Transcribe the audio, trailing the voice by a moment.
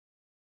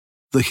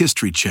the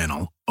History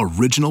Channel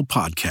original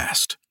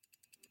podcast.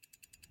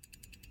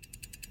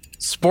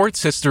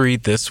 Sports history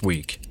this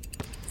week,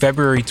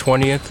 February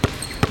 20th,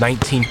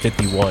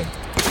 1951.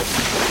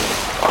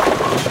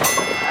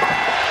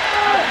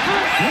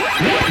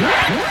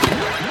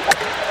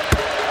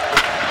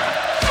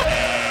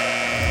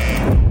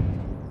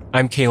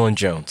 I'm Kalen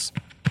Jones.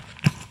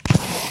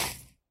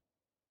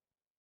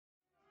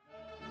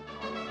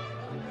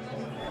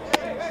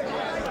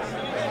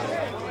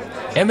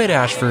 Emmett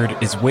Ashford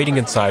is waiting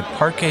inside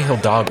Parque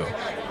Hidalgo,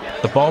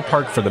 the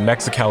ballpark for the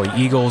Mexicali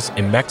Eagles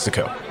in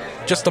Mexico,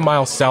 just a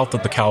mile south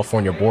of the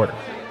California border.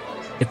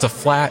 It's a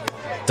flat,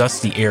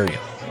 dusty area.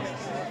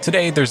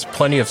 Today there's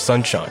plenty of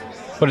sunshine,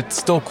 but it's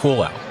still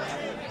cool out.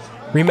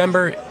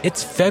 Remember,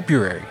 it's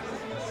February,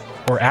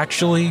 or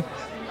actually,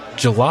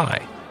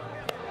 July.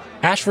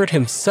 Ashford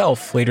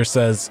himself later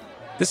says,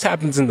 this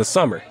happens in the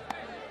summer.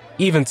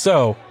 Even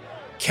so,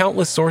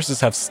 countless sources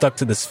have stuck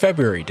to this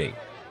February date.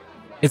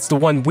 It's the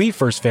one we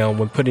first found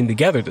when putting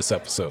together this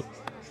episode.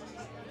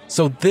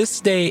 So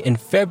this day in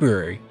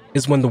February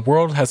is when the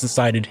world has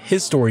decided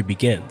his story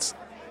begins.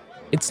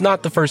 It's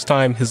not the first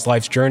time his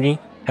life's journey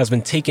has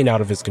been taken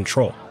out of his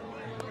control.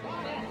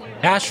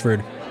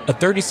 Ashford, a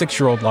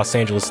 36-year-old Los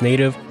Angeles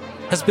native,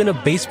 has been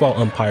a baseball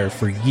umpire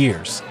for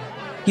years.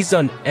 He's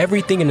done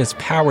everything in his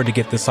power to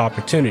get this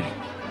opportunity,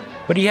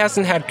 but he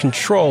hasn't had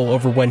control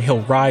over when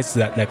he'll rise to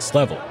that next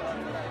level.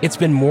 It's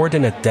been more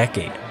than a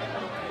decade.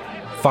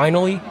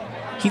 Finally,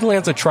 he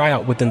lands a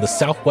tryout within the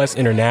Southwest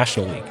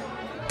International League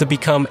to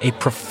become a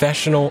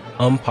professional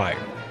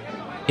umpire.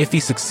 If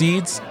he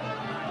succeeds,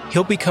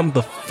 he'll become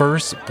the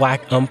first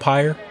black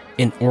umpire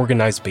in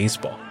organized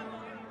baseball.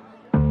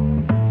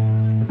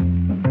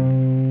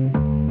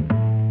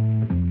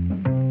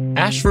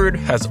 Ashford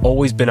has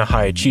always been a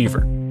high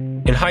achiever.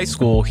 In high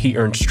school, he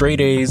earned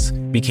straight A's,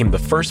 became the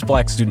first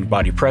black student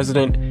body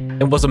president,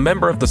 and was a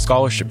member of the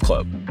scholarship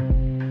club.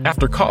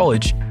 After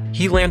college,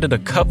 he landed a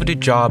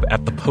coveted job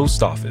at the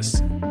post office.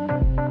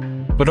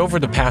 But over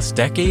the past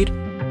decade,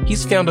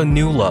 he's found a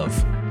new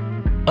love: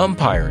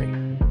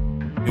 umpiring.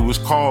 It was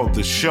called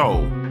The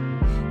Show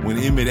when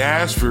Emmett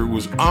Ashford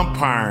was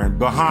umpiring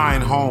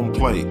behind home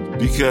plate,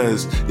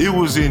 because it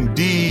was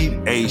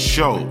indeed a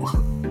show.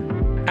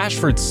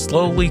 Ashford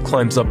slowly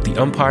climbs up the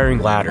umpiring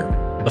ladder,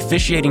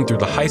 officiating through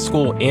the high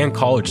school and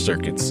college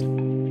circuits.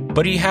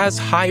 But he has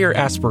higher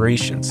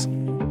aspirations.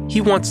 He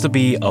wants to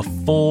be a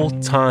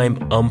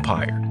full-time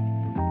umpire.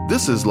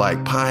 This is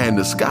like pie in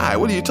the sky.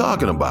 What are you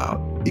talking about?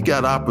 He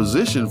got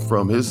opposition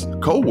from his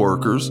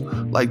co-workers.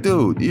 Like,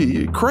 dude,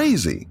 you're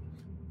crazy.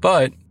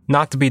 But,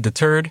 not to be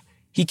deterred,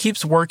 he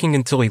keeps working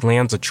until he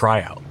lands a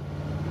tryout.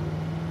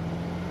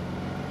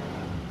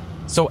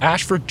 So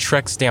Ashford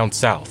treks down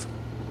south.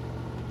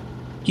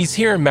 He's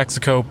here in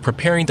Mexico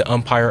preparing to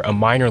umpire a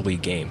minor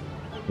league game,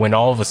 when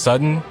all of a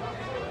sudden,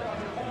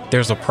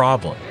 there's a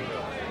problem.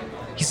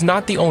 He's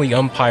not the only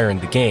umpire in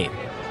the game,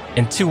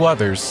 and two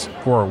others,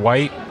 who are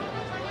white,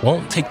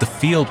 won't take the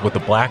field with a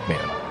black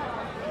man.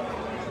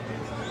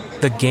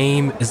 The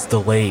game is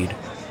delayed.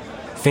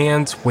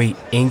 Fans wait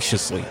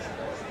anxiously.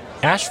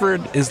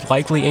 Ashford is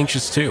likely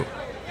anxious too.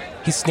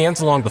 He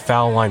stands along the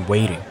foul line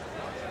waiting.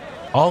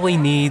 All he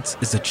needs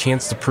is a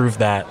chance to prove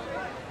that,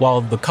 while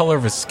the color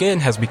of his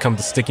skin has become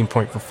the sticking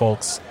point for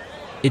folks,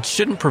 it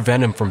shouldn't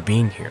prevent him from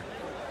being here.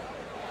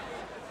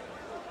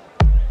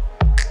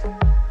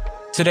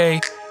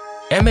 Today,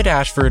 Emmett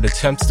Ashford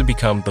attempts to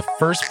become the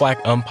first black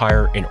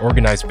umpire in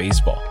organized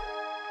baseball.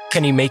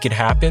 Can he make it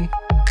happen?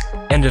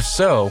 And if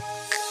so,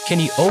 can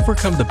he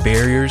overcome the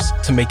barriers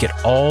to make it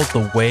all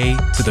the way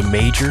to the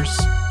majors?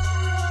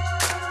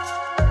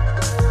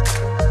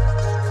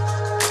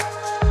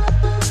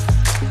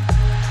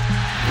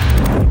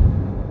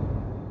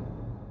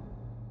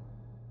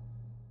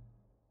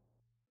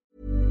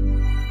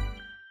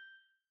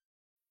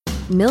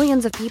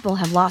 Millions of people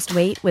have lost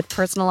weight with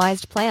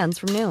personalized plans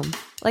from Noom.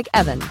 Like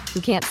Evan,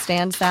 who can't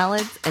stand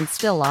salads and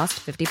still lost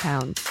 50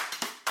 pounds.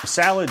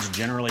 Salads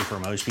generally for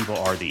most people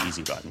are the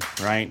easy button,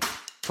 right?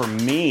 For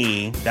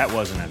me, that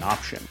wasn't an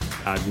option.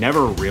 I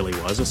never really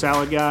was a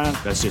salad guy.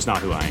 That's just not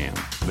who I am.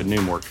 But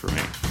Noom worked for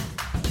me.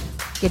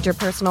 Get your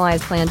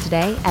personalized plan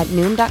today at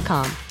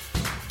Noom.com.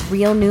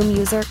 Real Noom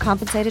user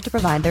compensated to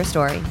provide their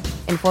story.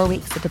 In 4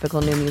 weeks, the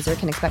typical Noom user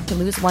can expect to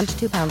lose 1 to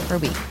 2 pounds per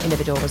week.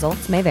 Individual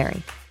results may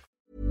vary.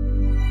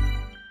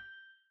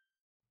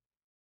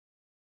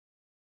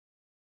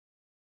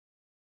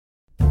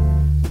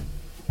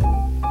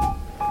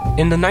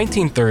 In the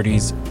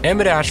 1930s,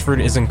 Emmett Ashford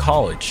is in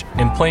college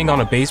and playing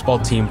on a baseball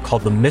team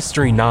called the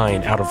Mystery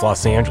Nine out of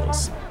Los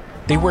Angeles.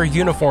 They wear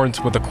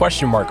uniforms with a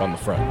question mark on the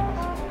front.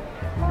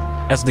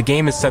 As the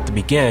game is set to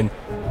begin,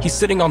 he's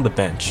sitting on the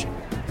bench.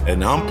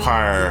 An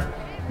umpire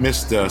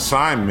missed the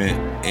assignment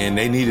and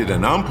they needed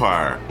an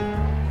umpire.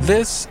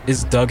 This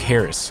is Doug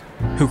Harris,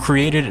 who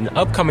created an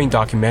upcoming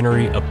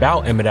documentary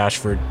about Emmett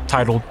Ashford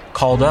titled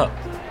Called Up.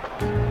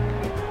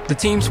 The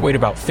teams wait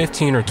about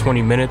 15 or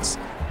 20 minutes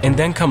and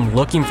then come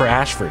looking for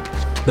Ashford,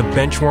 the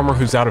bench warmer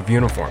who's out of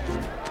uniform.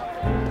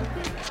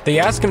 They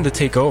ask him to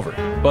take over,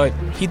 but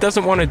he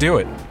doesn't want to do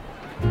it.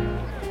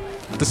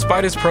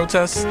 Despite his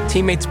protests,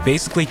 teammates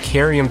basically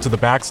carry him to the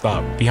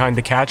backstop behind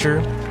the catcher,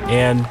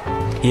 and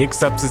he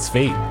accepts his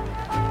fate.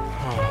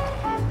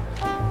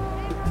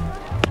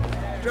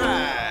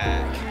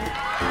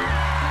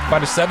 By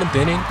the 7th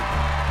inning,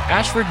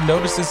 Ashford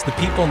notices the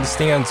people in the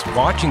stands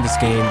watching this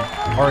game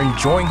are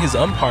enjoying his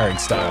umpiring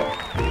style.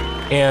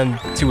 And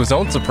to his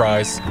own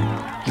surprise,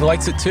 he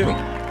likes it too.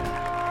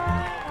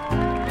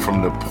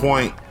 From the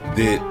point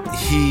that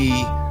he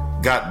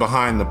got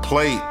behind the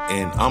plate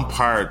and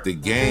umpired the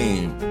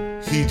game,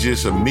 he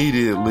just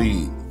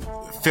immediately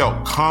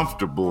felt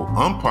comfortable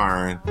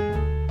umpiring.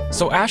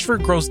 So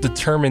Ashford grows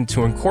determined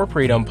to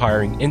incorporate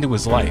umpiring into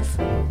his life.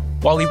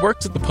 While he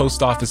works at the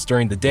post office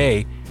during the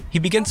day, he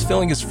begins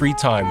filling his free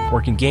time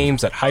working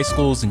games at high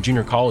schools and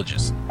junior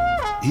colleges.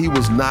 He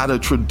was not a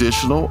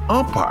traditional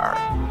umpire.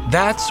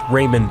 That's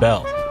Raymond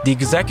Bell, the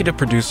executive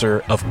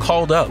producer of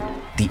Called Up,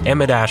 the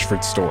Emmett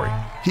Ashford story.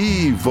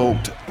 He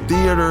evoked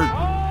theater,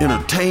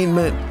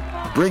 entertainment,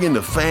 bringing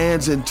the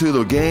fans into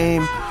the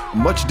game,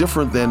 much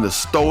different than the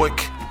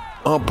stoic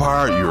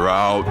umpire, you're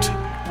out,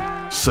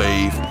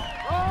 safe.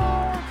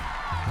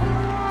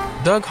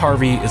 Doug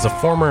Harvey is a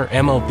former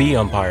MLB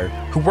umpire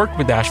who worked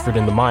with Ashford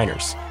in the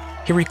minors.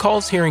 He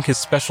recalls hearing his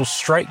special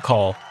strike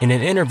call in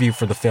an interview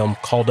for the film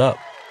Called Up.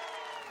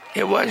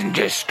 It wasn't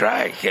just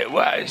strike, it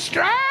was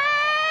strike!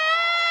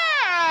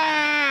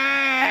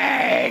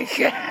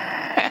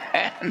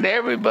 And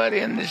everybody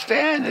in the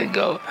stands would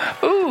go,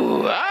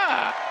 ooh,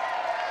 ah.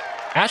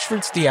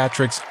 Ashford's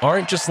theatrics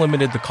aren't just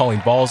limited to calling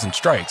balls and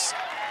strikes.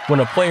 When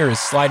a player is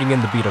sliding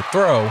in to beat a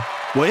throw,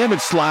 well,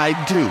 Emmett's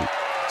sliding too.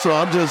 So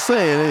I'm just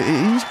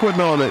saying, he's putting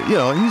on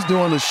he's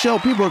doing a show.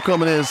 People are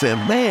coming in and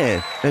saying,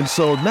 man. And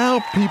so now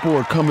people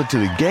are coming to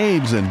the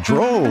games in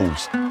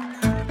droves.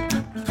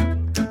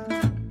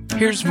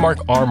 Here's Mark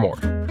Armour,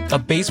 a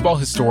baseball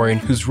historian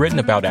who's written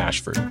about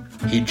Ashford.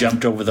 He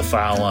jumped over the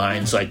foul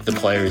lines like the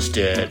players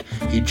did.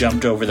 He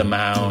jumped over the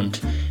mound.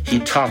 He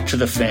talked to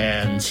the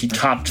fans. He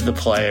talked to the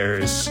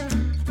players.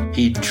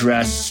 He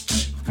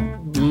dressed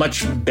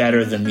much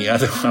better than the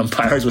other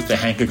umpires with the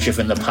handkerchief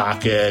in the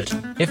pocket.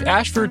 If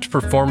Ashford's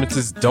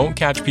performances don't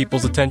catch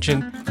people's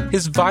attention,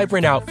 his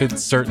vibrant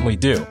outfits certainly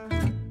do.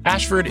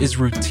 Ashford is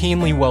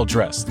routinely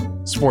well-dressed,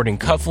 sporting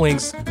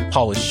cufflinks,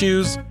 polished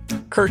shoes,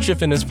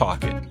 kerchief in his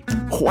pocket.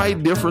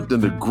 Quite different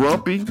than the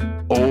grumpy,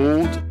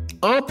 old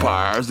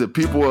umpires that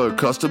people are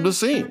accustomed to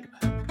seeing.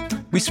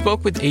 We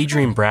spoke with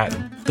Adrienne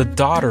Bratton, the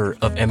daughter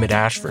of Emmett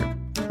Ashford.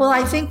 Well,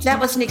 I think that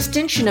was an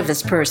extension of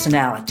his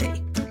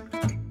personality.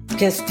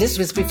 Because this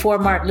was before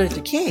Martin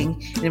Luther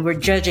King, and we're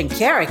judging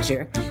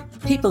character.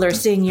 People are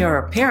seeing your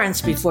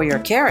appearance before your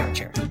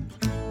character.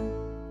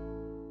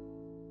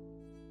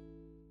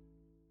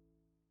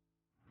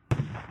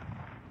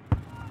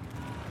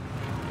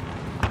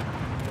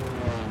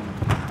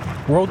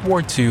 World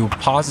War II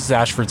pauses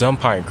Ashford's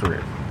umpiring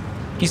career.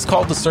 He's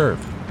called to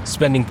serve,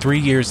 spending 3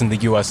 years in the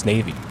U.S.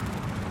 Navy.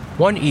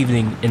 One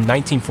evening in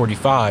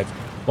 1945,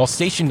 while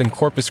stationed in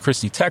Corpus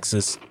Christi,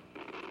 Texas,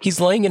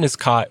 he's laying in his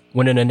cot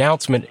when an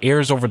announcement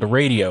airs over the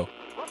radio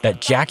that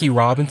Jackie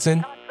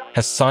Robinson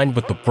has signed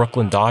with the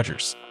Brooklyn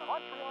Dodgers.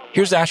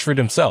 Here's Ashford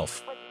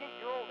himself.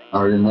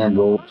 I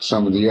remember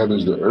some of the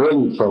others, the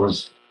early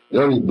fellas, the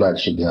early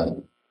blacks together.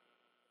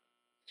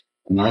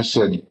 And I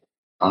said,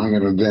 I'm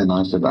going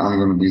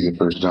to be the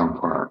first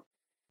umpire.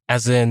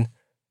 As in,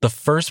 the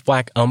first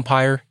black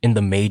umpire in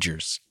the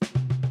majors.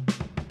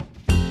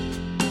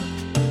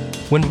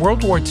 When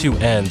World War II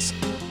ends,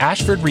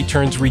 Ashford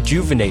returns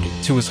rejuvenated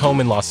to his home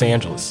in Los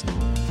Angeles.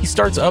 He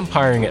starts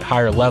umpiring at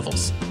higher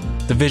levels,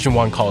 Division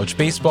I college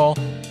baseball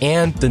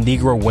and the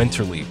Negro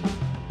Winter League.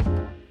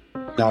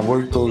 I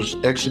worked those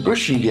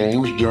exhibition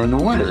games during the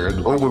winter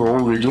over the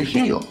old Wrigley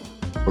Field.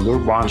 A little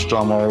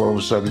barnstorm all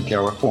over Southern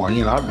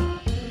California, and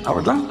I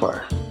was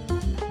umpire.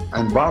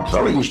 And Bob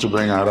Feller used to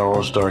bring out an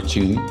all-star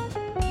team.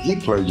 He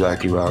played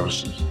Jackie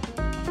Robinson.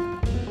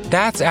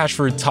 That's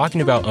Ashford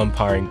talking about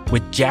umpiring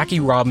with Jackie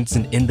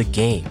Robinson in the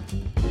game.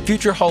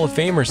 Future Hall of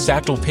Famer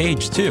Satchel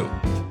Paige, too.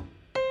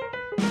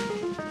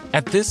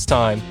 At this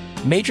time,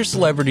 major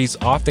celebrities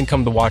often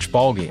come to watch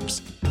ball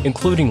games,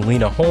 including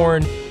Lena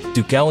Horne,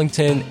 Duke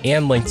Ellington,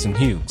 and Langston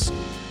Hughes.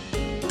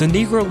 The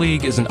Negro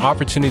League is an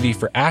opportunity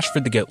for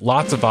Ashford to get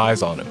lots of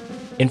eyes on him.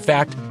 In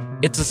fact,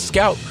 it's a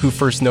scout who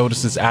first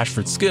notices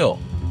Ashford's skill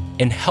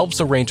and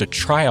helps arrange a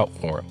tryout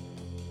for him.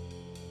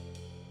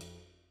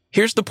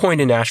 Here's the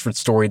point in Ashford's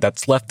story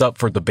that's left up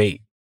for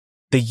debate.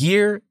 The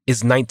year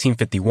is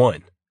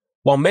 1951.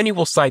 While many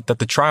will cite that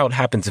the tryout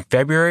happens in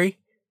February,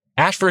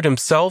 Ashford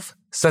himself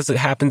says it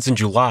happens in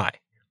July,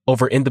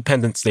 over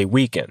Independence Day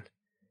weekend.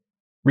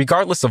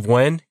 Regardless of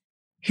when,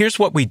 here's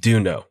what we do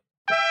know.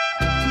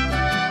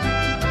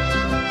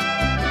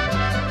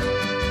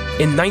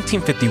 In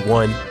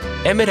 1951,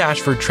 Emmett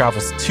Ashford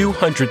travels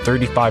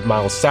 235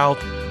 miles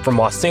south from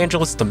Los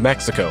Angeles to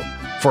Mexico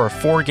for a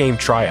 4-game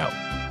tryout.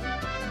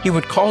 He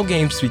would call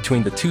games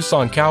between the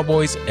Tucson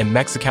Cowboys and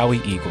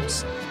Mexicali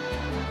Eagles.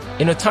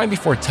 In a time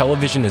before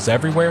television is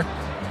everywhere,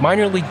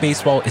 Minor League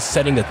Baseball is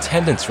setting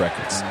attendance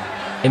records.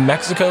 In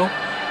Mexico,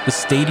 the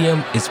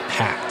stadium is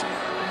packed.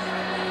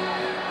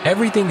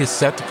 Everything is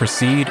set to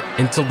proceed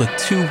until the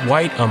two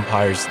white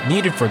umpires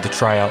needed for the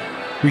tryout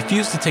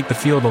refuse to take the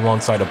field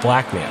alongside a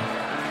black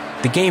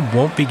man. The game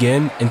won't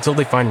begin until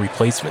they find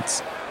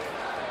replacements.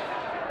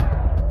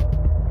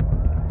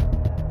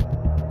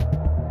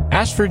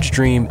 Ashford's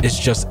dream is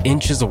just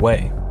inches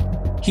away.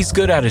 He's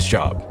good at his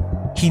job.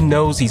 He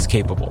knows he's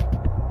capable.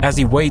 As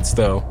he waits,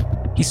 though,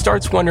 he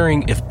starts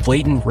wondering if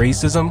blatant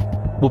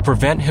racism will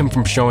prevent him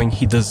from showing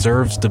he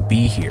deserves to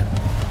be here.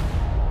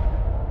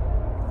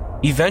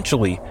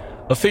 Eventually,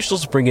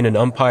 officials bring in an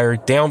umpire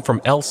down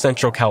from El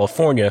Centro,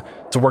 California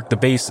to work the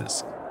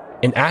bases,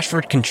 and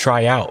Ashford can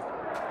try out.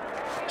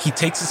 He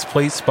takes his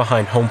place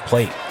behind home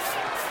plate.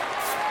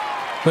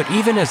 But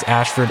even as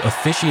Ashford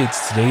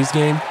officiates today's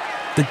game,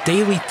 the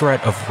daily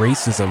threat of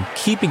racism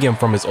keeping him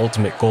from his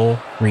ultimate goal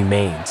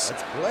remains.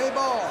 Let's play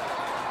ball.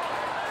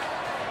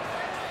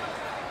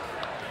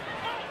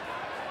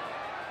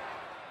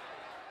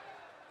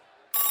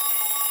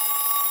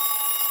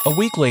 A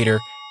week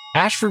later,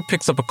 Ashford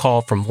picks up a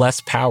call from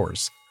Les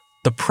Powers,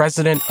 the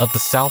president of the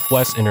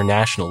Southwest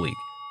International League,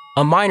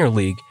 a minor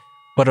league,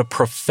 but a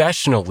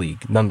professional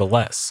league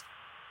nonetheless.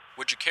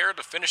 Would you care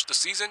to finish the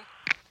season?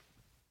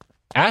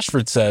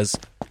 Ashford says,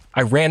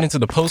 I ran into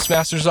the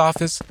postmaster's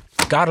office,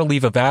 got a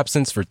leave of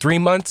absence for 3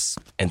 months,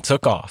 and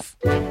took off.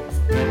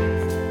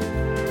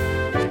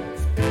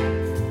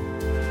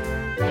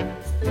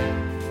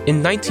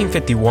 In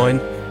 1951,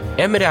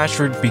 Emmett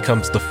Ashford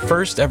becomes the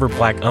first ever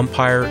black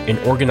umpire in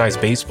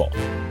organized baseball.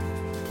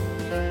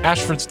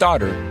 Ashford's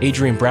daughter,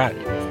 Adrienne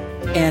Bratton.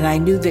 And I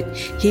knew that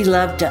he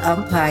loved to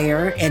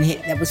umpire, and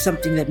that was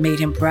something that made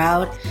him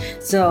proud.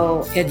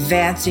 So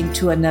advancing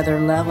to another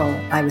level,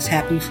 I was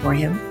happy for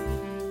him.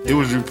 It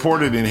was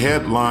reported in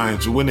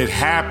headlines. When it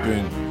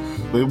happened,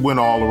 it went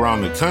all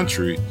around the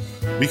country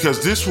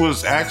because this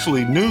was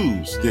actually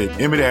news that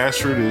Emmett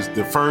Ashford is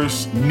the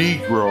first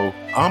Negro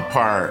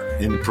umpire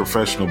in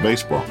professional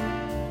baseball.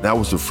 That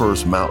was the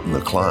first mountain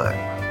to climb,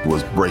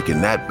 was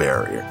breaking that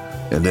barrier,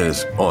 and then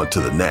it's on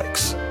to the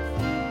next.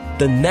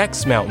 The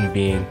next mountain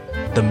being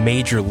the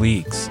major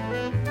leagues.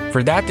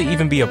 For that to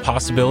even be a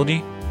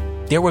possibility,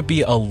 there would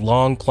be a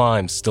long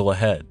climb still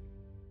ahead.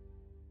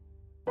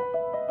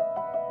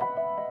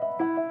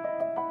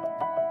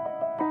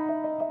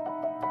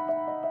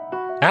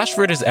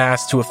 Ashford is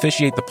asked to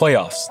officiate the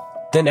playoffs,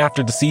 then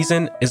after the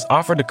season is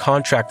offered a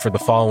contract for the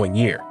following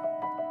year.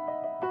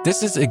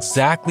 This is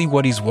exactly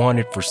what he's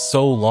wanted for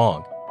so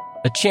long,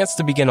 a chance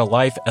to begin a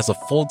life as a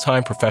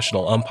full-time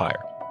professional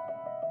umpire.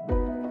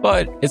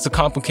 But it's a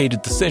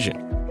complicated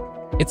decision.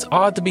 It's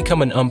odd to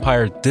become an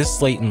umpire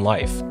this late in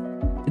life.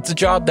 It's a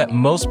job that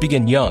most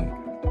begin young,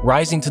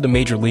 rising to the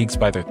major leagues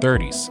by their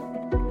 30s.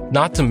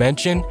 Not to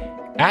mention,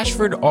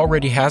 Ashford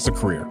already has a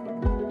career.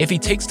 If he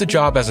takes the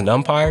job as an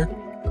umpire,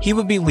 he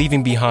would be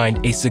leaving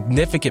behind a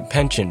significant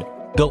pension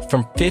built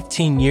from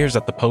 15 years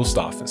at the post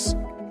office.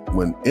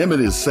 When Emmett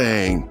is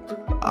saying,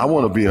 I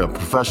want to be a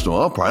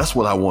professional umpire, that's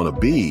what I want to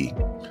be,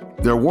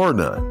 there were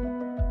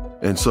none.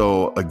 And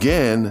so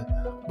again,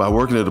 by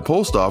working at the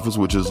post office,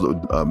 which is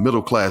a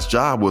middle-class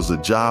job, was a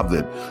job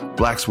that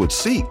blacks would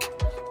seek.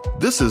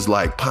 This is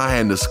like pie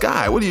in the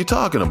sky. What are you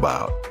talking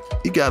about?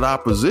 He got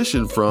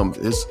opposition from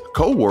his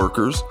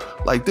co-workers.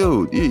 Like,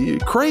 dude, you're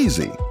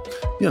crazy.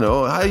 You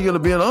know, how are you going to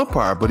be an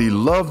umpire? But he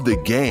loved the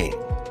game.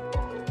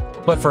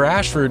 But for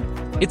Ashford,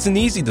 it's an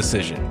easy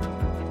decision.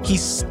 He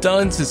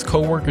stuns his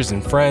coworkers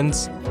and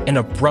friends and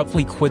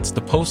abruptly quits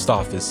the post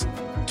office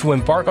to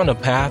embark on a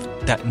path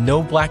that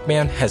no black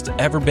man has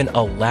ever been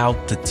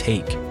allowed to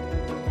take.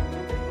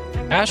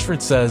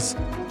 Ashford says,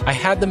 I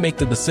had to make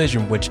the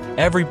decision which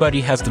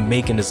everybody has to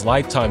make in his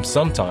lifetime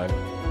sometime.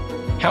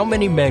 How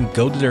many men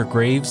go to their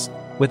graves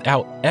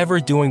without ever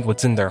doing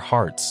what's in their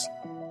hearts?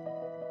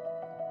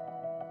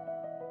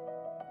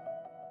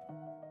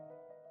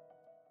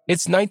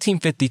 It's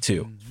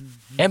 1952.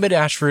 Emmett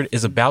Ashford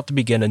is about to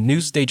begin a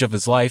new stage of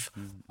his life,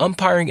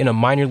 umpiring in a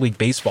minor league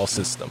baseball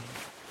system,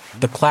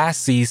 the Class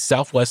C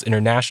Southwest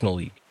International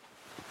League.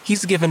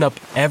 He's given up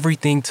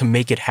everything to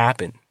make it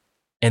happen.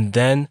 And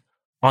then,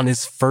 on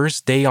his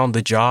first day on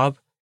the job,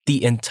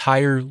 the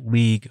entire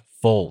league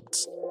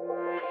folds.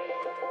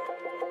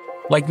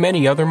 Like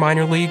many other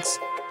minor leagues,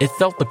 it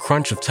felt the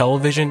crunch of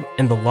television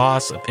and the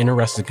loss of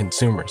interested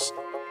consumers.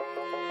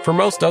 For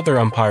most other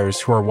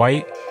umpires who are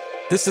white,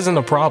 this isn't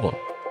a problem.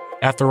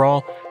 After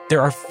all,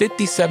 there are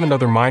 57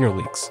 other minor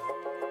leagues.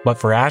 But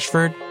for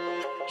Ashford,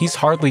 he's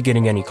hardly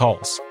getting any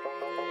calls.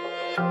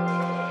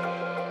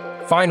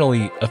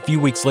 Finally, a few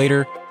weeks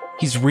later,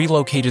 he's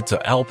relocated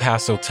to El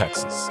Paso,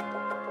 Texas.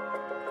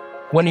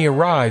 When he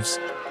arrives,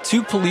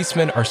 2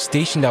 policemen are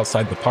stationed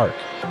outside the park.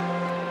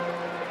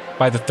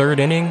 By the 3rd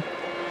inning,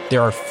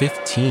 there are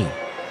 15.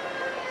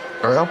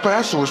 El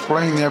Paso was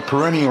playing their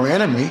perennial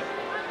enemy,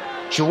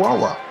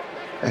 Chihuahua.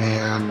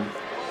 And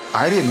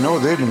I didn't know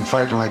they'd been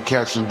fighting like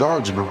cats and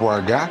dogs before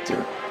I got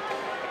there.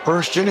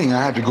 First inning,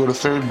 I had to go to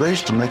third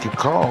base to make a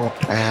call,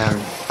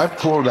 and I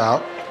pulled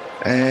out,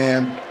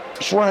 and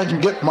Before I can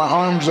get my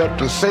arms up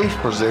to safe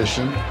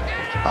position,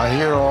 I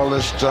hear all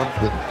this stuff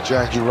that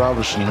Jackie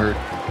Robinson heard.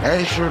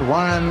 Ashford,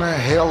 why in the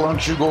hell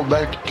don't you go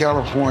back to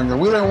California?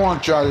 We don't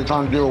want Charlie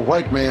trying to do a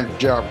white man's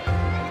job.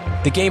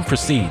 The game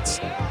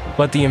proceeds,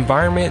 but the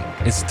environment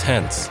is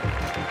tense.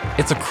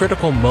 It's a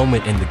critical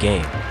moment in the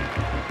game.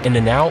 In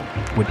and out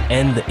would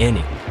end the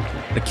inning.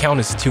 The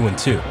count is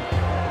 2-2.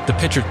 The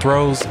pitcher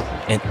throws,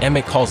 and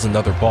Emmett calls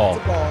another ball,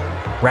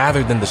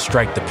 rather than the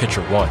strike the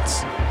pitcher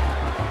wants.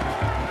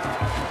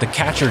 The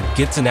catcher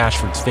gets in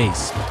Ashford's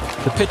face.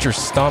 The pitcher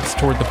stomps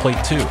toward the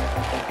plate too.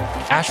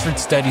 Ashford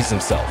steadies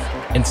himself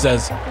and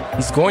says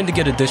he's going to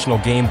get additional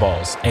game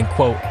balls and,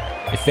 quote,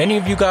 "If any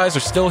of you guys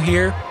are still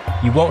here,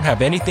 you won't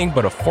have anything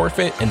but a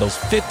forfeit and those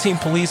 15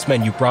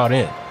 policemen you brought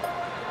in."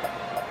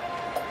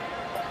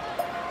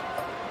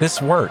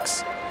 This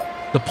works.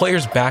 The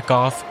players back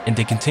off and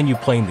they continue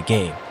playing the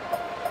game.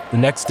 The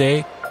next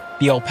day,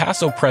 the El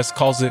Paso press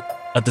calls it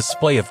a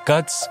display of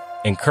guts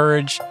and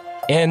courage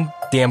and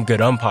damn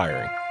good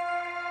umpiring.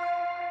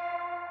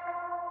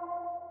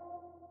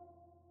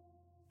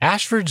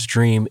 Ashford's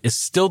dream is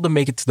still to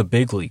make it to the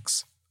big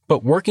leagues,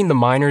 but working the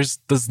minors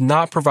does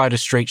not provide a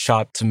straight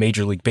shot to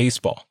Major League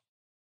Baseball.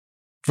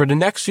 For the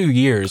next few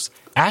years,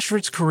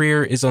 Ashford's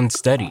career is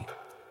unsteady.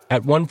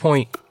 At one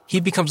point,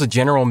 he becomes a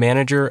general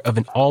manager of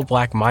an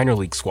all-black minor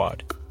league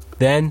squad.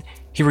 Then,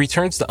 he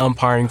returns to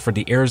umpiring for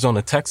the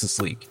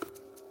Arizona-Texas League.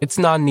 It's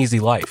not an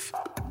easy life.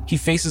 He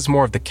faces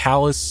more of the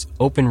callous,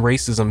 open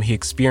racism he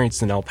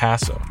experienced in El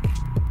Paso.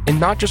 And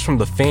not just from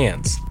the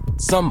fans.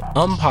 Some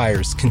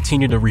umpires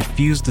continue to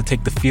refuse to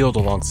take the field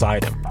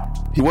alongside him.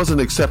 He wasn't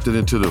accepted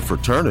into the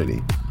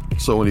fraternity.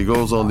 So when he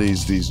goes on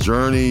these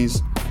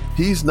journeys,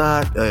 he's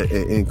not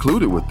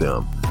included with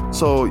them.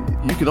 So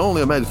you can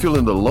only imagine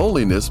feeling the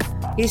loneliness.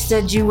 He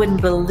said, "You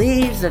wouldn't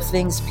believe the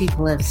things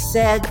people have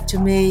said to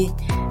me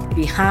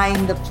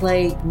behind the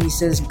plate." And he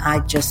says, "I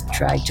just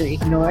tried to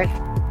ignore it."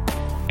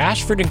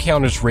 Ashford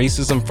encounters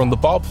racism from the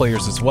ball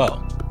players as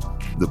well.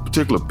 The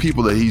particular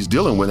people that he's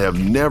dealing with have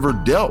never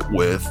dealt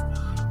with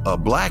a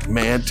black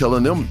man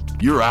telling them,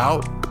 "You're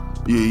out.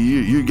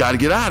 You got to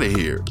get out of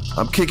here.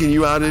 I'm kicking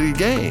you out of the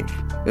game."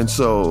 And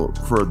so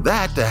for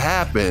that to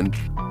happen,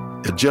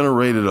 it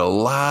generated a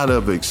lot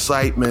of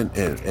excitement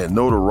and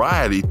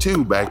notoriety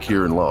too back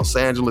here in Los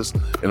Angeles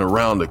and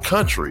around the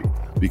country,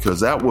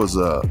 because that was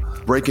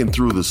breaking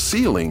through the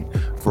ceiling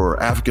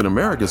for African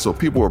Americans, so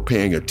people were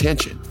paying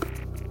attention.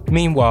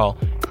 Meanwhile,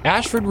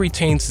 Ashford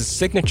retains his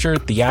signature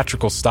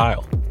theatrical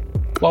style.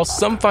 While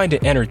some find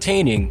it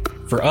entertaining,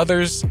 for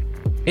others,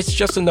 it's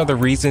just another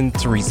reason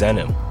to resent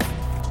him.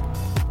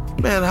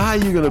 Man, how are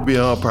you going to be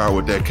an umpire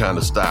with that kind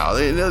of style?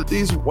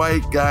 These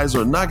white guys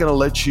are not going to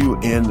let you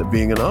in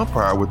being an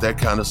umpire with that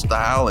kind of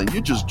style, and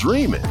you're just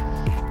dreaming.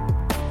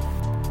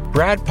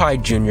 Brad Pye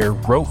Jr.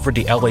 wrote for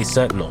the LA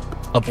Sentinel,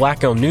 a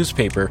black-owned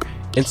newspaper,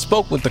 and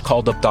spoke with the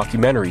called-up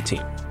documentary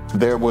team.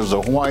 There was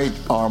a white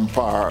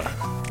umpire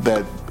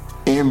that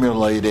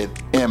emulated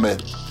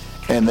Emmett,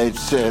 and they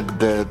said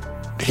that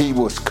he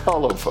was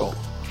colorful,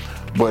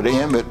 but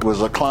Emmett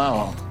was a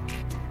clown.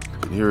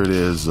 Here it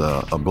is,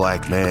 a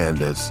black man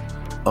that's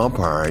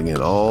umpiring, and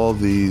all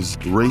these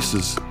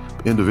racist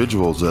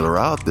individuals that are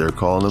out there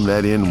calling him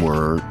that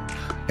N-word.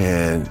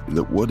 And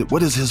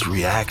what is his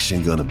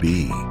reaction going to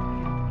be?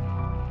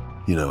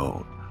 You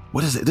know,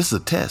 what is it? This is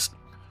a test.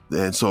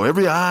 And so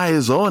every eye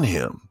is on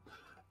him.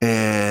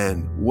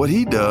 And what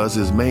he does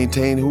is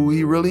maintain who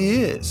he really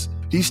is.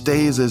 He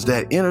stays as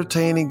that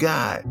entertaining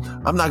guy.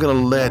 I'm not going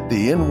to let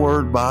the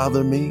N-word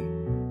bother me.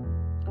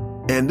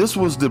 And this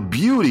was the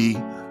beauty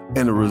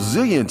and the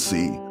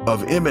resiliency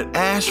of Emmett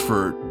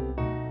Ashford.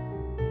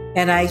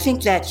 And I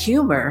think that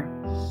humor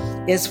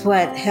is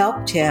what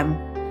helped him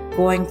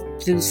going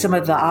through some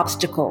of the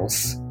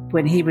obstacles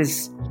when he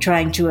was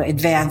trying to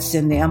advance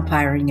in the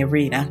umpiring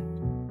arena.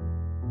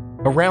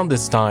 Around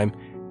this time,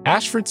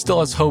 Ashford still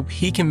has hope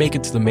he can make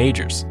it to the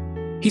majors.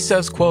 He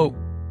says, quote,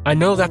 "I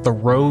know that the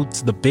road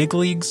to the big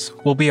leagues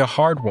will be a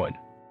hard one,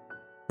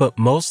 but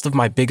most of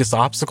my biggest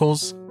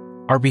obstacles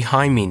are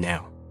behind me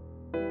now."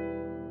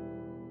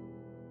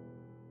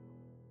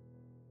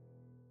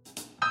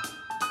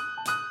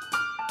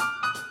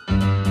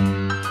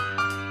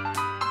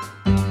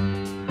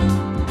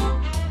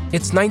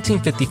 It's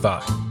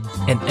 1955,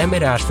 and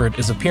Emmett Ashford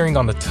is appearing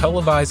on the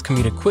televised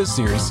comedic quiz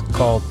series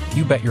called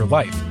You Bet Your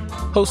Life,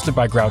 hosted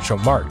by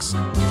Groucho Marx.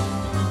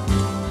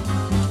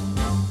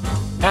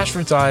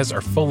 Ashford's eyes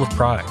are full of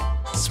pride,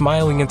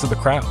 smiling into the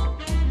crowd.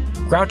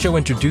 Groucho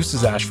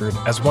introduces Ashford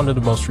as one of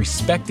the most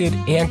respected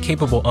and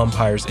capable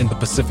umpires in the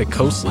Pacific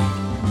Coast League.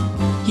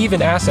 He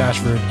even asks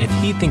Ashford if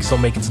he thinks he'll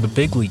make it to the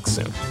big leagues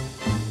soon.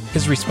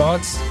 His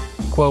response,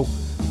 quote,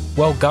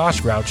 "Well,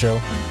 gosh,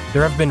 Groucho,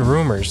 there have been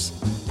rumors,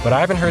 but I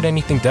haven't heard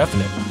anything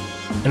definite.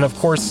 And of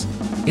course,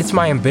 it's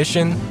my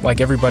ambition like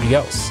everybody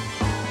else."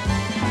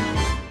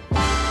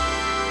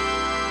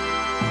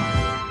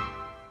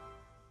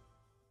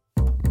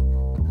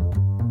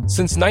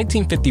 Since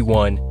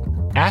 1951,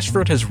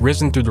 Ashford has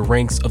risen through the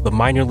ranks of the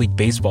minor league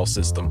baseball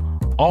system,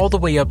 all the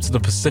way up to the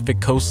Pacific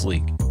Coast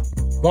League.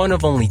 one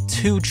of only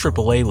 2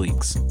 AAA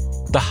leagues,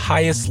 the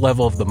highest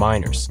level of the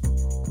minors.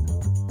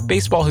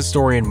 Baseball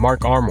historian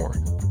Mark Armour.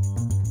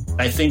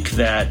 I think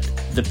that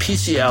the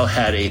PCL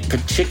had a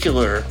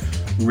particular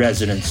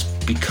resonance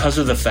because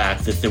of the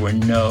fact that there were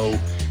no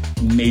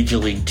major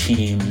league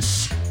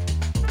teams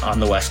on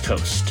the West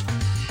Coast.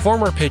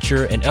 Former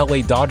pitcher and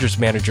LA Dodgers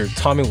manager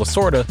Tommy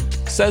Lasorda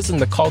says in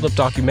the Called Up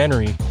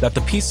documentary that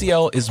the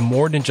PCL is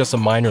more than just a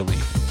minor league.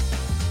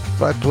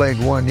 I played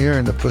 1 year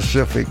in the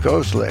Pacific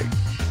Coast League.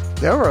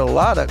 There were a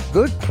lot of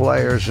good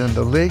players in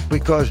the league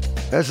because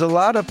there's a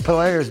lot of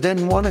players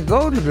didn't want to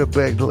go to the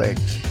big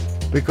leagues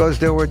because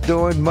they were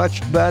doing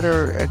much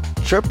better at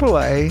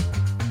AAA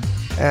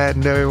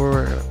and they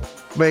were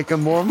making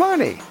more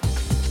money.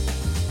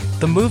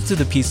 The move to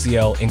the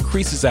PCL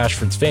increases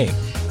Ashford's fame.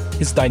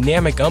 His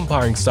dynamic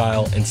umpiring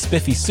style and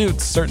spiffy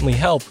suits certainly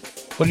help,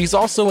 but he's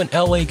also an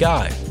LA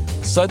guy,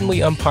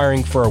 suddenly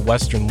umpiring for a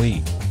Western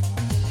league.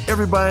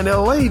 Everybody in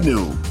LA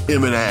knew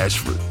Emmett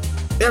Ashford.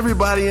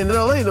 Everybody in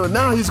LA knew.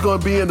 Now he's going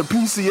to be in the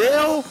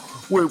PCL,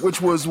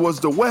 which was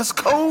the West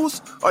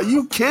Coast. Are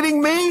you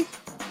kidding me?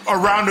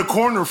 Around the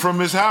corner from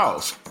his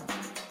house.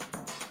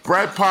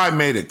 Brad Pye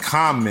made a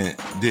comment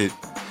that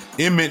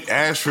Emmett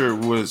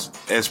Ashford was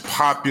as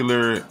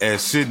popular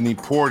as Sidney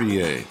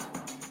Poitier.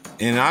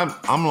 And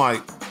I'm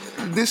like,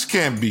 this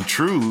can't be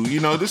true. You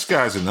know, this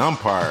guy's an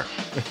umpire.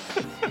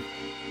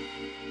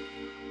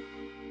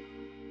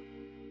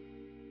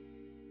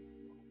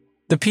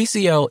 The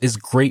PCL is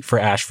great for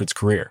Ashford's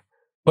career,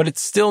 but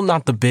it's still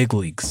not the big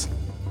leagues.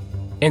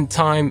 And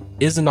time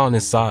isn't on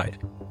his side.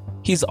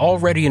 He's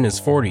already in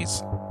his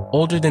 40s,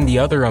 older than the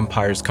other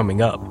umpires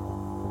coming up.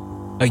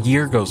 A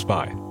year goes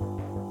by,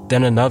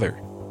 then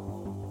another.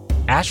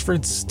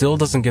 Ashford still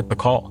doesn't get the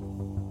call.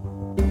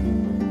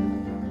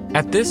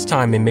 At this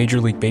time in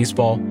Major League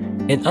Baseball,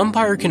 an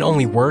umpire can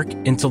only work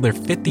until they're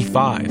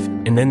 55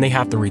 and then they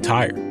have to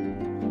retire.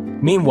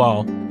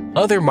 Meanwhile,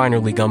 other minor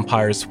league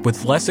umpires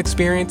with less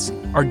experience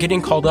are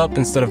getting called up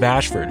instead of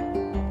Ashford,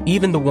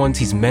 even the ones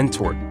he's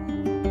mentored.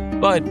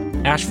 But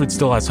Ashford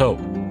still has hope.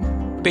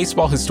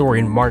 Baseball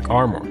historian Mark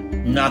Armour.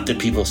 Not that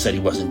people said he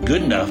wasn't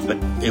good enough, but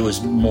it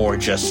was more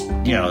just,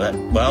 that,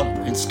 well,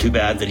 it's too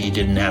bad that he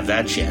didn't have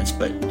that chance,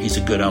 but he's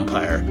a good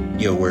umpire,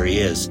 where he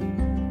is.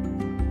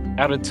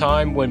 At a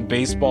time when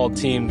baseball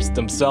teams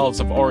themselves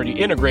have already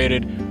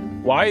integrated,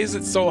 why is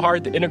it so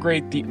hard to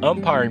integrate the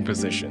umpiring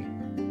position?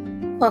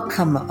 Well,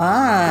 come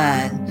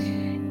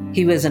on.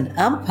 He was an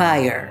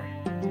umpire.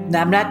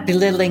 Now, I'm not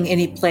belittling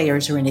any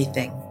players or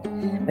anything,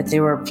 but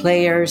there were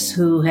players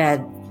who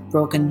had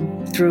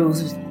broken through,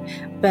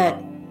 but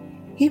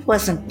he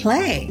wasn't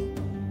playing.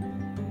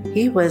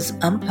 He was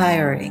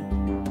umpiring.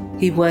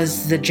 He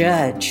was the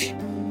judge.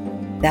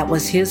 That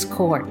was his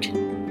court.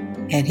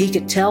 And he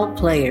could tell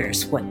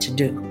players what to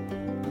do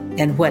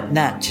and what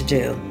not to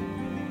do.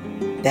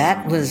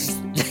 That was,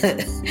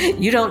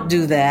 you don't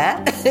do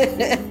that.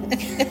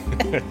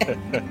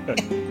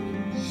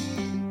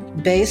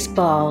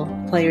 Baseball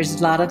players,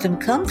 a lot of them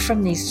come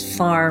from these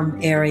farm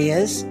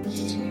areas,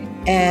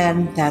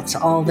 and that's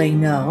all they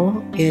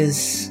know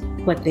is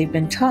what they've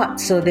been taught.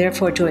 So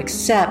therefore, to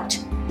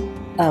accept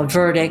a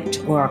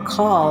verdict or a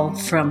call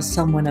from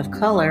someone of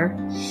color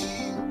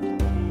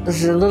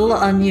is a little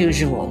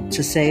unusual,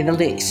 to say the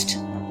least.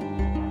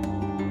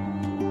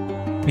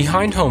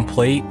 Behind home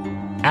plate,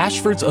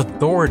 Ashford's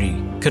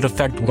authority could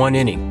affect one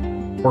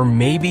inning, or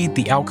maybe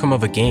the outcome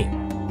of a game.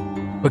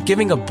 But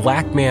giving a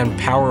black man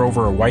power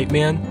over a white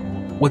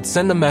man would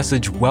send a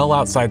message well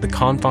outside the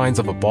confines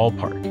of a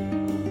ballpark.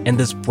 And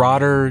this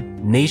broader,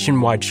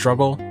 nationwide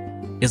struggle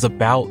is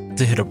about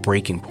to hit a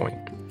breaking point.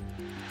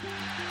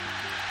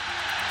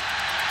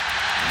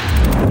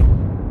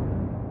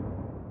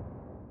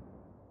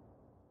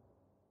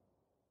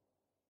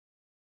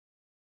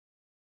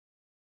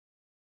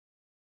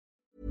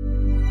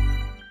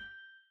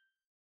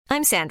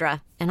 I'm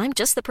Sandra, and I'm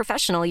just the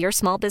professional your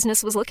small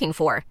business was looking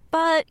for.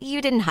 But you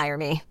didn't hire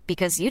me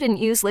because you didn't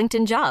use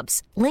LinkedIn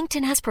Jobs.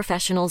 LinkedIn has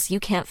professionals you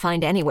can't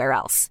find anywhere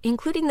else,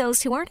 including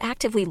those who aren't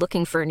actively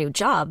looking for a new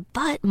job,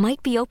 but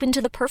might be open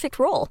to the perfect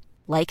role,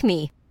 like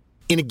me.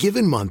 In a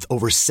given month,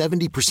 over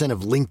 70%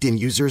 of LinkedIn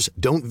users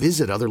don't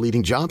visit other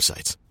leading job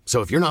sites. So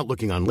if you're not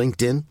looking on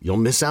LinkedIn, you'll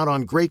miss out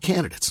on great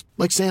candidates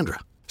like Sandra.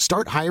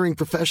 Start hiring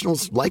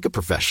professionals like a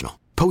professional.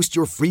 Post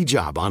your free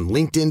job on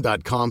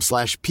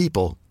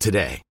linkedin.com/people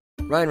today.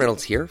 Ryan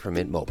Reynolds here from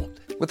Mint Mobile.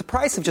 With the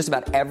price of just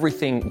about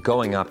everything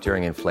going up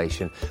during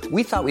inflation,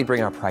 we thought we'd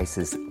bring our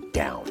prices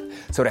down.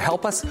 So to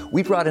help us,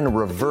 we brought in a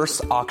reverse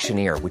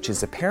auctioneer, which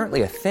is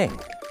apparently a thing.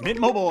 Mint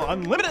Mobile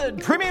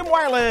Unlimited Premium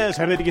Wireless.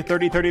 How to get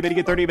 30, 30, bit to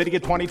get 30, bit to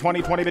get 20,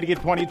 20, 20, bit to get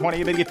 20,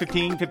 20, bit to get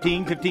 15,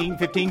 15, 15,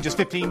 15, just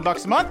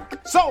 $15 a month?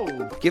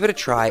 Sold! Give it a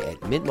try at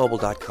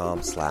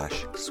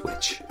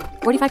mintmobile.com/switch.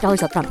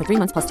 $45 up front for 3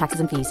 months plus taxes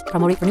and fees.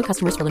 Promo rate for new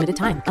customers for limited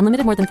time.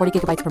 Unlimited more than 40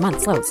 gigabytes per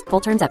month. Slows full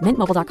terms at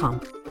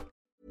mintmobile.com.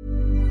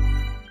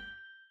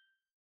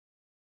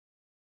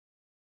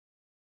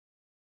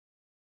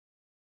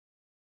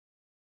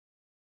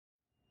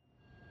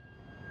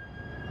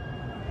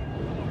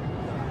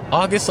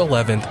 August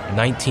 11th,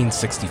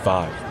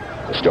 1965.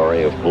 The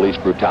story of police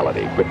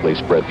brutality quickly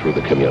spread through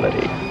the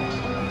community.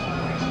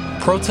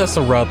 Protests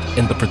erupt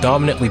in the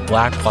predominantly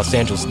black Los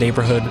Angeles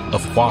neighborhood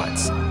of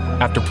Watts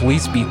after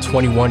police beat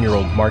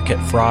 21-year-old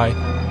Marquette Fry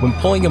when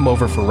pulling him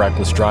over for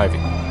reckless driving.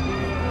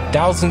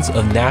 Thousands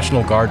of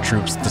National Guard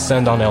troops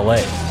descend on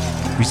LA,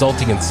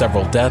 resulting in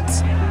several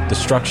deaths,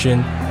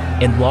 destruction,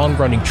 and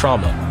long-running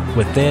trauma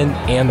within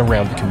and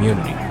around the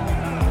community.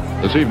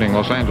 This evening,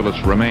 Los Angeles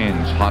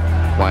remains hot,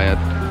 quiet,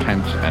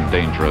 tense, and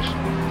dangerous,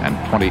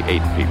 and 28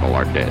 people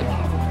are dead.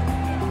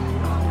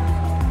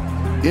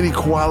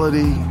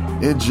 Inequality,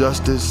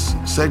 injustice,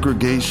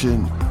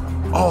 segregation,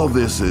 all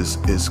this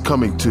is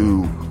coming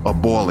to a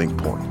boiling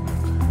point.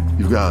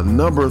 You've got a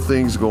number of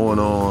things going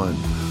on.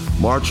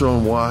 March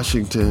on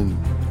Washington,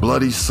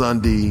 Bloody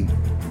Sunday,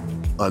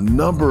 a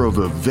number of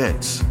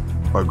events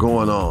are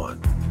going on.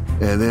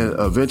 And then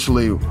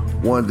eventually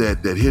one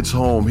that hits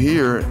home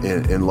here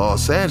in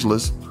Los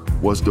Angeles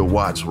was the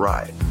Watts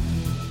riot.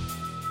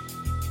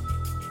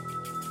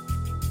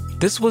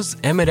 This was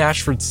Emmett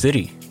Ashford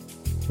City,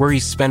 where he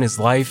spent his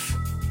life,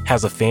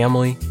 has a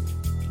family.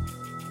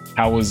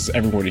 How was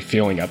everybody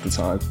feeling at the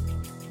time?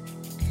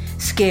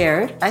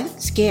 Scared. I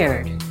think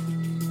scared.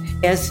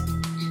 As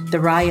the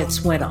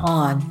riots went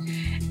on,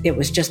 it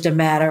was just a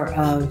matter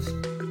of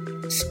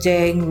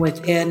staying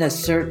within a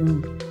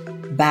certain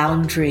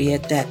boundary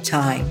at that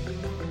time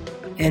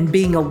and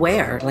being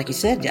aware. Like you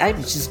said,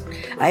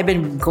 I've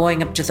been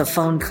going up to the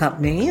phone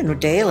company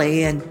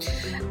daily, and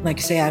like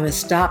I say, I was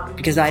stopped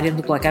because I didn't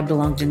look like I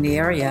belonged in the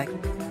area.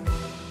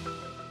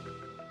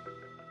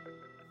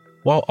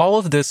 While all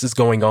of this is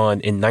going on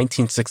in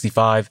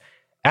 1965,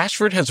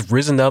 Ashford has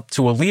risen up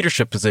to a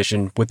leadership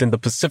position within the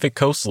Pacific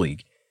Coast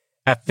League.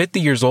 At 50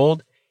 years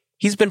old,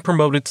 he's been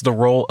promoted to the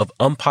role of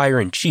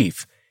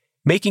umpire-in-chief,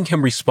 making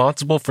him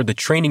responsible for the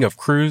training of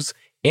crews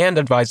and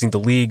advising the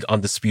league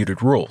on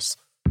disputed rules.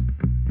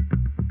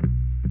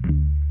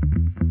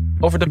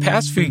 Over the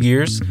past few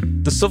years,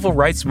 the civil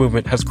rights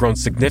movement has grown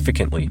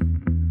significantly.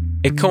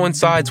 It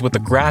coincides with the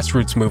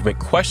grassroots movement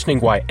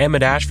questioning why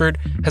Emmett Ashford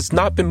has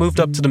not been moved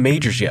up to the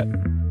majors yet.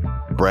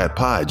 Brad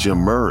Pye, Jim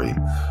Murray,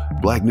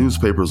 black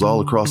newspapers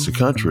all across the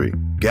country,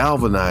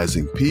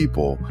 galvanizing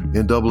people,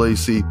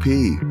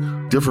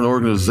 NAACP, different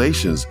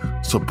organizations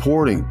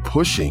supporting,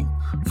 pushing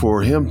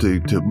for him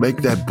to make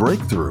that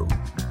breakthrough.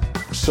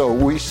 So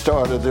we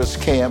started this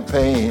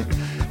campaign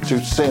to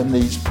send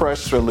these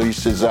press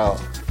releases out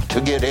to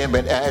get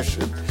Emmett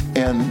Ashford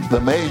in the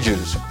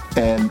majors.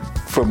 And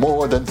for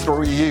more than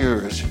 3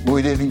 years,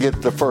 we didn't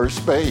get to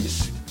first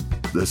base.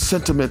 The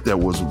sentiment that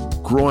was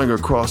growing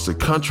across the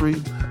country,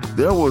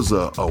 there was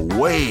a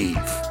wave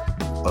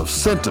of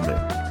sentiment.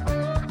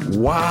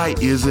 Why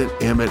isn't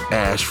Emmett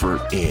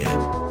Ashford in?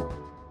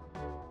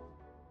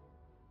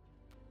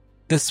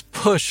 This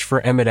push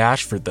for Emmett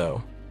Ashford,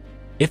 though,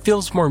 it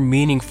feels more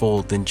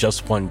meaningful than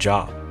just one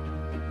job.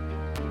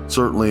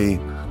 Certainly,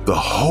 the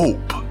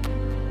hope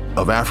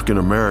of African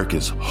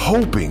Americans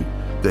hoping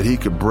that he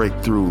could break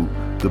through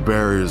the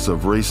barriers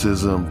of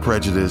racism,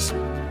 prejudice,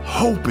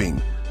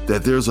 hoping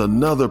that there's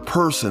another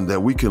person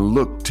that we can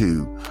look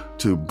to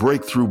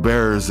break through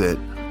barriers that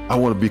I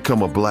want to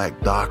become a black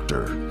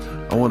doctor.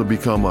 I want to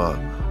become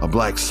a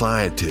black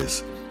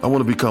scientist. I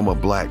want to become a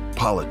black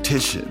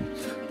politician.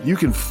 You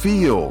can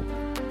feel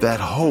that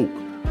hope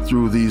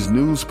through these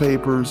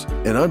newspapers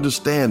and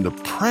understand the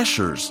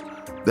pressures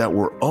that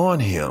were on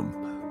him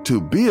to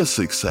be a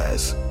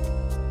success.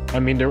 I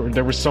mean,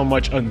 there was so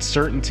much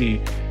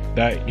uncertainty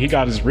that he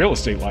got his real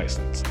estate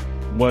license.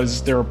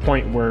 Was there a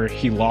point where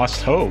he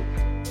lost hope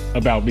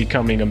about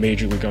becoming a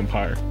major league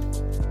umpire?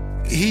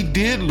 He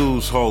did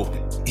lose hope.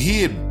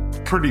 He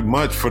had pretty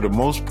much, for the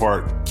most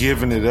part,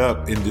 given it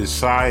up and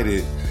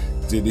decided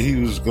that he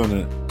was going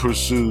to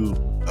pursue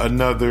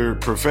another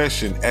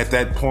profession at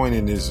that point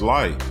in his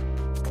life.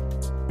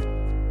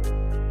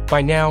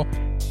 By now,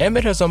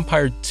 Emmett has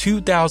umpired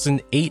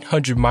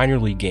 2,800 minor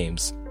league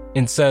games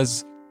and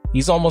says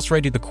he's almost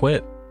ready to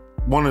quit.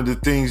 One of the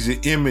things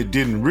that Emmett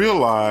didn't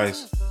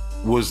realize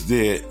was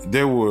that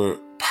there were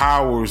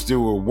powers that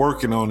were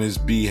working on his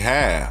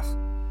behalf.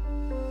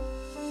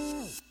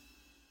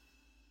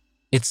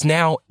 It's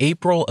now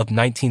April of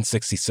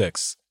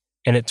 1966,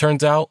 and it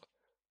turns out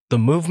the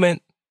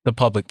movement, the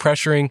public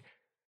pressuring,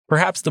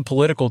 perhaps the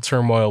political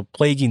turmoil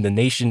plaguing the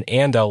nation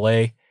and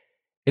LA,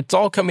 it's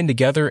all coming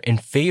together in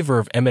favor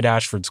of Emmett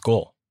Ashford's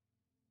goal.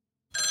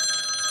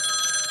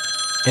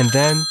 And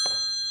then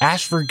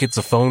Ashford gets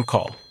a phone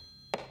call.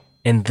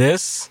 And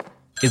this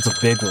is a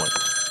big one.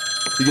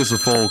 He gets a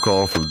phone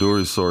call from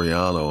Duri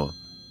Soriano,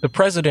 the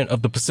president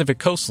of the Pacific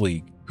Coast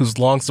League, who's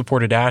long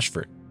supported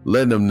Ashford,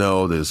 letting him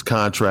know that his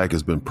contract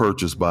has been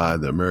purchased by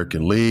the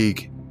American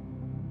League.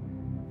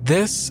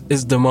 This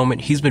is the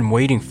moment he's been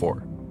waiting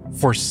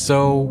for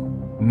so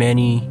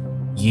many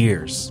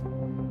years.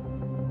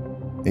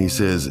 And he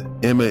says,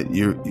 Emmett,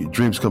 your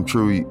dreams come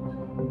true.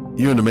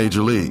 You're in the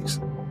major leagues.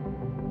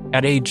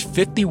 At age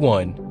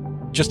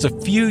 51, just a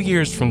few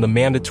years from the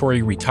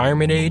mandatory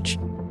retirement age,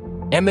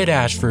 Emmett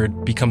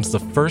Ashford becomes the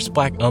first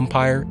black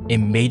umpire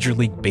in Major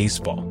League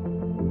Baseball.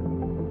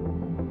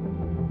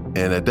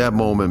 And at that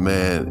moment,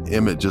 man,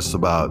 Emmett just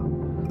about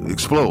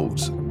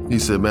explodes. He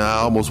said, man, I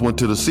almost went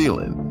to the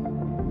ceiling.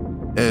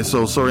 And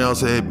so Soriano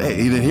said, hey,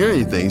 he didn't hear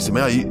anything. He said,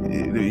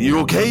 man, you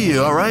okay?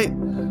 You all right?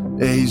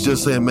 And he's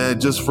just saying, man,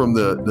 just from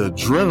the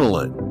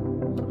adrenaline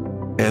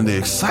and the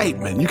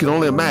excitement, you can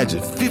only imagine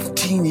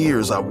 15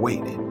 years I've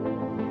waited.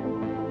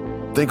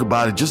 Think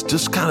about it.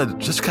 Just kind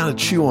of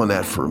chew on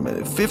that for a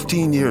minute.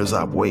 15 years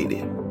I've waited.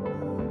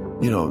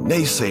 You know,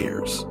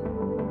 naysayers,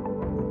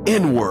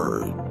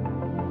 N-word,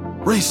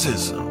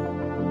 racism,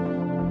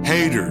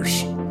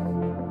 haters,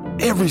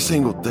 every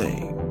single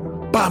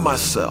thing by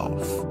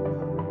myself.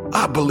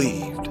 I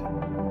believed.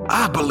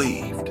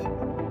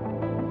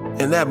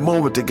 And that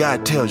moment that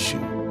God tells you,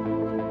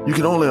 you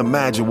can only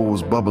imagine what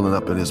was bubbling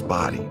up in his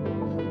body.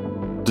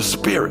 The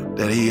spirit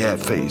that he had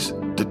faced,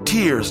 the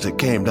tears that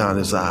came down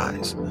his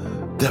eyes.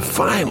 That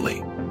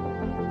finally,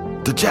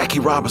 the Jackie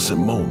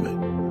Robinson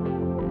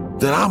moment,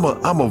 that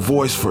I'm a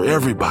voice for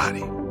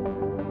everybody.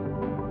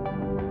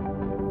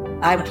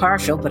 I'm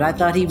partial, but I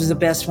thought he was the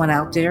best one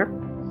out there.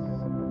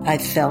 I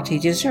felt he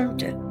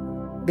deserved it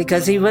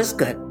because he was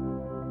good.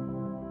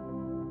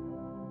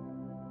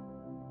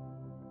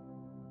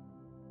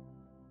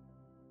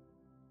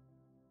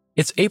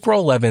 It's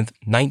April 11th,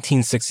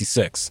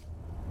 1966,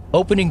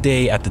 opening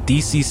day at the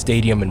D.C.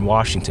 Stadium in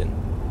Washington.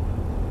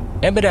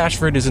 Emmett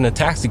Ashford is in a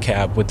taxi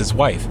cab with his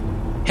wife,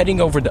 heading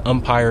over to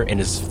umpire in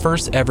his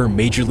first ever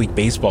Major League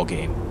Baseball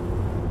game.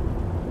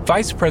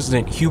 Vice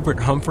President Hubert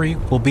Humphrey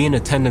will be in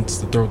attendance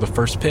to throw the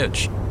first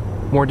pitch.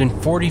 More than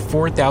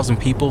 44,000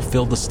 people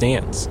fill the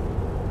stands.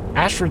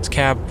 Ashford's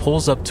cab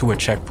pulls up to a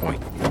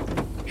checkpoint.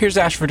 Here's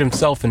Ashford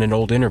himself in an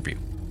old interview.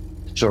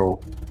 So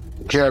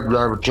the cab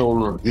driver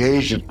told the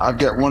agent, I've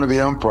got one of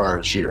the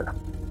umpires here.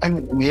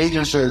 And the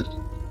agent said,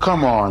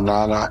 come on,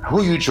 Nana, who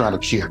are you trying to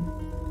kid?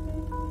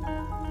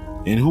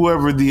 And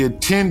whoever the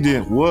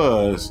attendant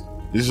was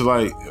is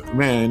like,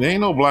 man, there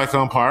ain't no black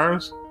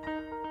umpires.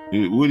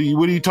 What are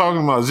you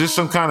talking about? Is this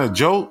some kind of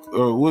joke?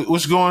 Or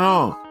what's going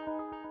on?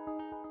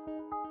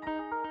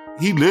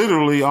 He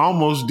literally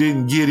almost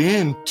didn't get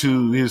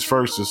into his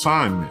first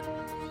assignment.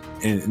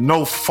 And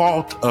no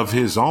fault of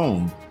his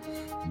own.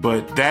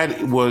 But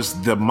that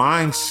was the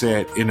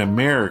mindset in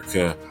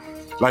America.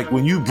 Like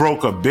when you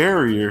broke a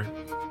barrier,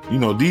 you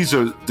know, these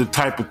are the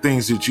type of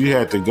things that you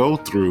had to go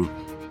through.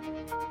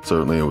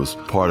 Certainly it was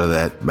part of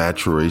that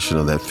maturation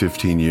of that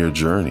 15-year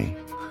journey,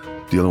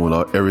 dealing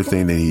with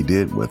everything that he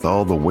did with,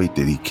 all the weight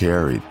that he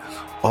carried.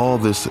 All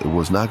this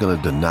was not going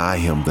to deny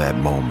him that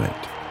moment,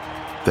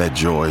 that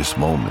joyous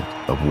moment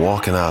of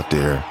walking out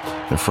there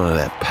in front of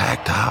that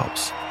packed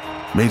house.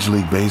 Major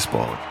League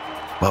Baseball.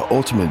 My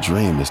ultimate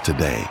dream is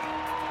today.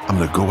 I'm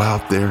going to go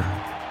out there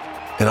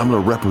and I'm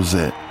going to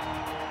represent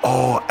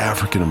all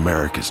African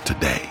Americans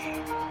today.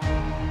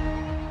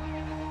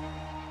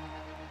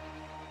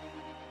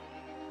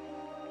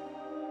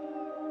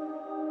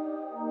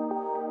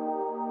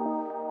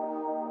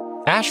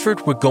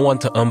 Ashford would go on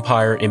to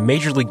umpire in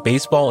Major League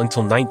Baseball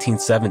until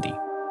 1970.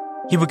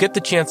 He would get the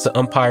chance to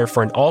umpire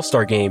for an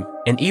All-Star game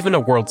and even a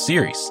World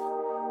Series.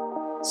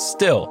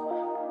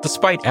 Still,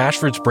 despite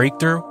Ashford's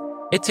breakthrough,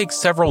 it takes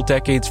several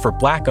decades for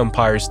black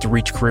umpires to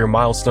reach career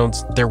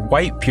milestones their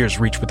white peers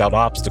reach without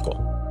obstacle.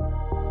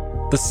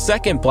 The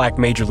second black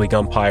Major League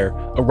umpire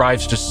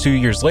arrives just 2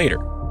 years later,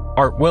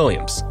 Art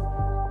Williams.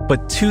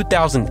 But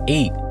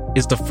 2008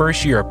 is the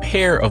first year a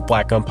pair of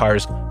black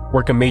umpires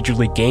work a Major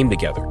League game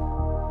together.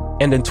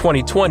 And in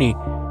 2020,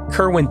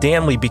 Kerwin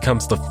Danley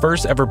becomes the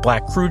first ever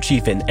black crew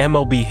chief in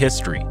MLB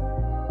history,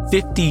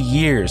 50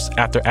 years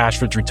after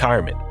Ashford's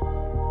retirement.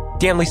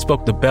 Danley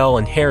spoke to Bell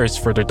and Harris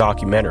for their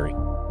documentary.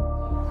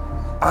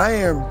 I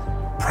am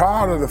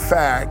proud of the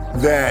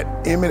fact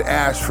that Emmett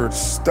Ashford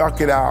stuck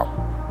it out,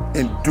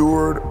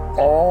 endured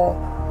all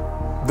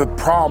the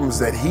problems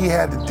that he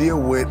had to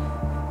deal with,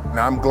 and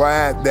I'm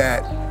glad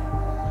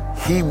that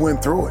he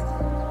went through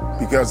it,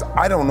 because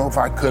I don't know if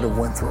I could have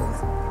went through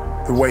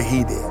it the way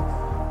he did.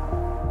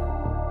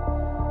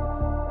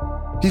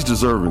 He's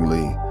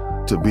deservingly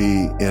to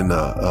be in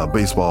the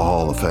Baseball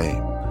Hall of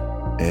Fame.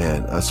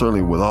 And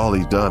certainly with all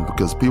he's done,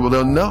 because people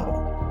don't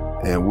know.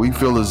 And we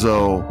feel as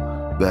though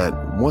that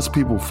once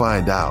people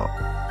find out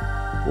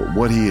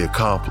what he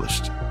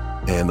accomplished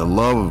and the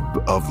love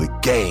of the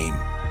game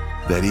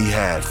that he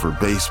had for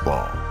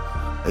baseball,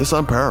 it's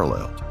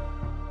unparalleled.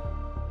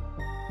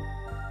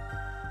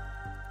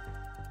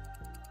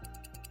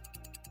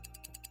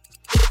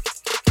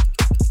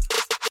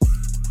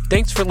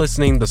 Thanks for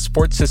listening to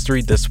Sports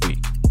History This Week.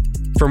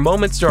 For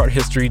moments throughout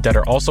history that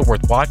are also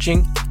worth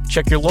watching,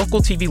 check your local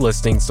TV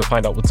listings to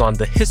find out what's on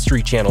the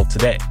History Channel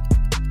today.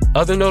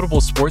 Other notable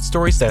sports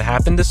stories that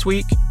happened this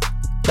week: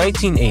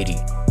 1980,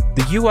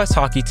 the U.S.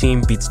 hockey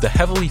team beats the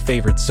heavily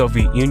favored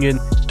Soviet Union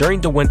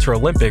during the Winter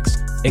Olympics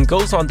and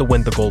goes on to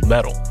win the gold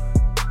medal.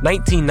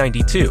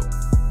 1992,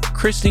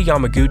 Kristi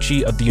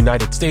Yamaguchi of the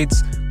United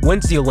States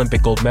wins the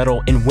Olympic gold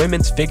medal in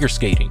women's figure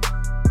skating.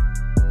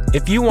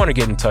 If you want to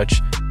get in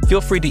touch, feel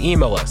free to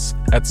email us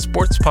at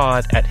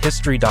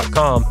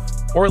sportspod@history.com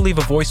or leave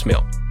a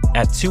voicemail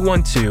at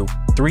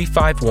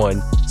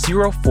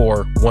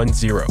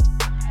 212-351-0410.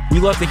 We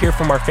love to hear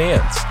from our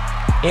fans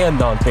and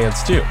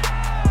non-fans too.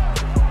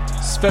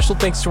 Special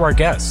thanks to our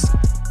guests,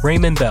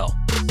 Raymond Bell,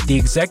 the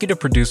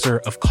executive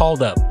producer of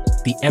Called Up,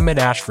 The Emmett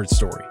Ashford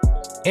Story,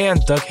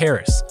 and Doug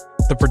Harris,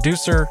 the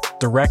producer,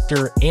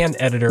 director, and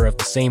editor of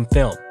the same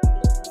film.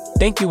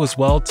 Thank you as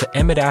well to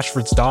Emmett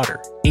Ashford's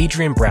daughter,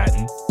 Adrian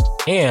Bratton,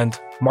 and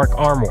Mark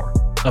Armour,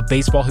 a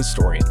baseball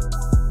historian.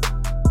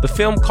 The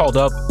film Called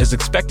Up is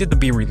expected to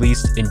be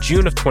released in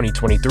June of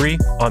 2023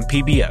 on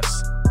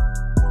PBS.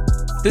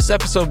 This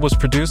episode was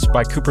produced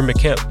by Cooper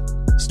McKim,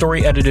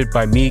 story edited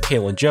by me,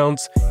 Kalen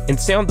Jones, and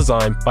sound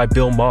design by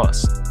Bill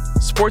Moss.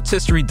 Sports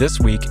History This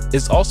Week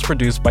is also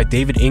produced by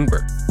David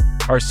Ingber.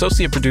 Our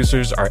associate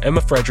producers are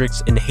Emma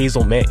Fredericks and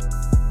Hazel May.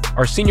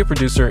 Our senior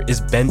producer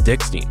is Ben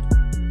Dickstein.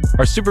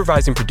 Our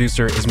supervising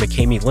producer is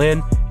McKamey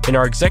Lynn, and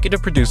our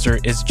executive producer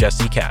is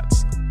Jesse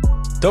Katz.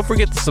 Don't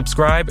forget to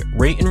subscribe,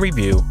 rate, and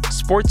review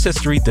Sports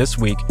History This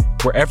Week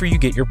wherever you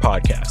get your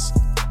podcasts.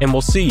 And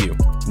we'll see you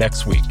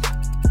next week.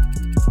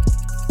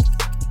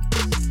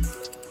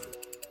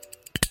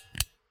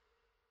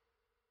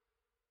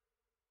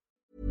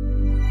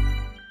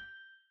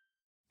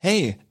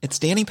 Hey, it's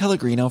Danny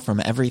Pellegrino from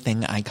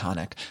Everything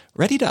Iconic.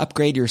 Ready to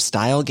upgrade your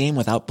style game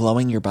without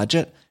blowing your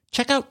budget?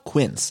 Check out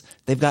Quince.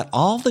 They've got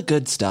all the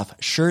good stuff,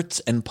 shirts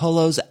and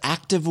polos,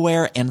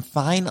 activewear, and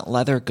fine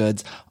leather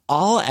goods,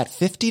 all at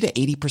 50 to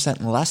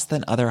 80% less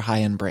than other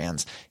high-end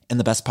brands. And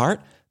the best part?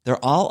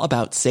 They're all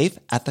about safe,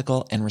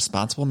 ethical, and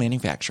responsible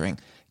manufacturing.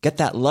 Get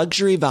that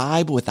luxury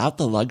vibe without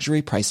the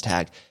luxury price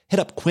tag. Hit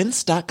up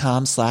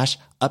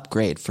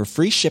quince.com/upgrade for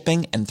free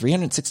shipping and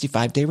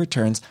 365-day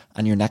returns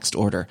on your next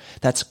order.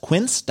 That's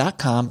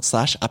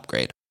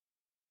quince.com/upgrade.